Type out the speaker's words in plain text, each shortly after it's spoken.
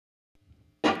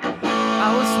I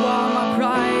will swallow my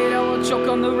pride, I will choke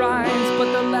on the rhymes,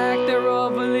 but the lack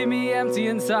thereof will leave me empty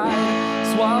inside.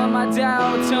 Swallow my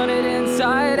doubt, turn it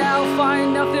inside out,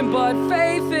 find nothing but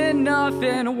faith in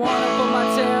nothing. Wanna put my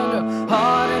tender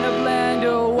heart in a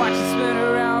blender, watch it spin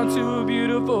around to a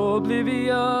beautiful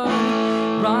oblivion.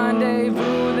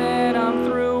 Rendezvous, then I'm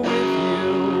through with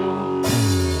you.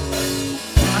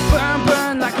 I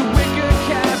burn like a wicker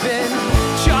cabin,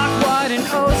 chalk white and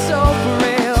oh so for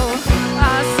real.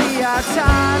 I see our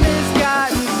time has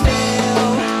gotten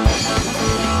stale.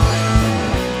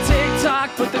 Tick tock,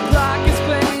 but the clock is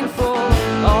painful,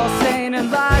 all sane and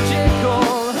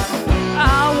logical.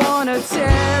 I wanna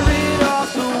tear it off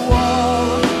the wall.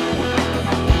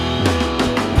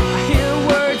 I hear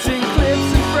words and clips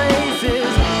and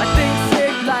phrases, I think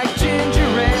sick like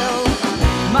ginger ale.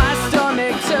 My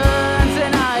stomach turns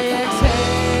and I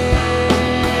exhale.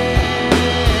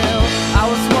 I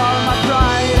will swallow my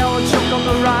pride, I will choke on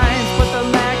the rhymes, but the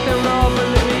lack thereof will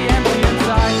leave me empty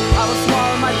inside. I will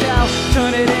swallow my doubt,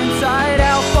 turn it inside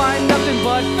out, find nothing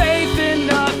but faith in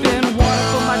nothing. Wanna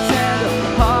put my tender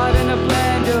heart in a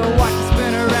blender, watch it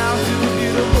spin around to a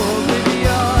beautiful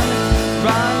oblivion.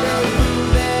 Rendezvous,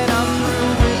 then I'm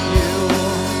through with you.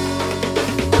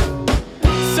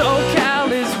 SoCal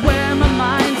is where my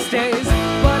mind stays,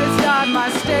 but it's not my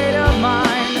state of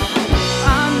mind.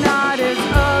 I'm not as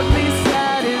ugly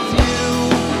sad as you,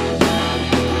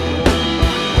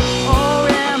 or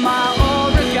am I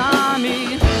origami,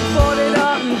 folded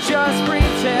up and just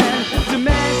pretend,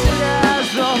 demented as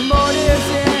the motives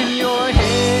in your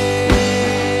head.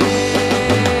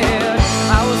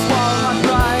 I will swallow my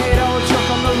pride, I will choke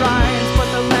on the rhymes, but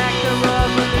the lack thereof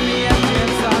will leave me empty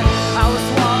inside. I will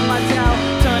swallow my doubt,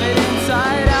 turn it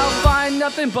inside out, find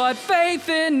nothing but faith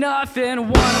in nothing.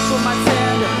 Wanna put my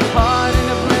tender heart in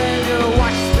a blender,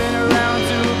 watch it spin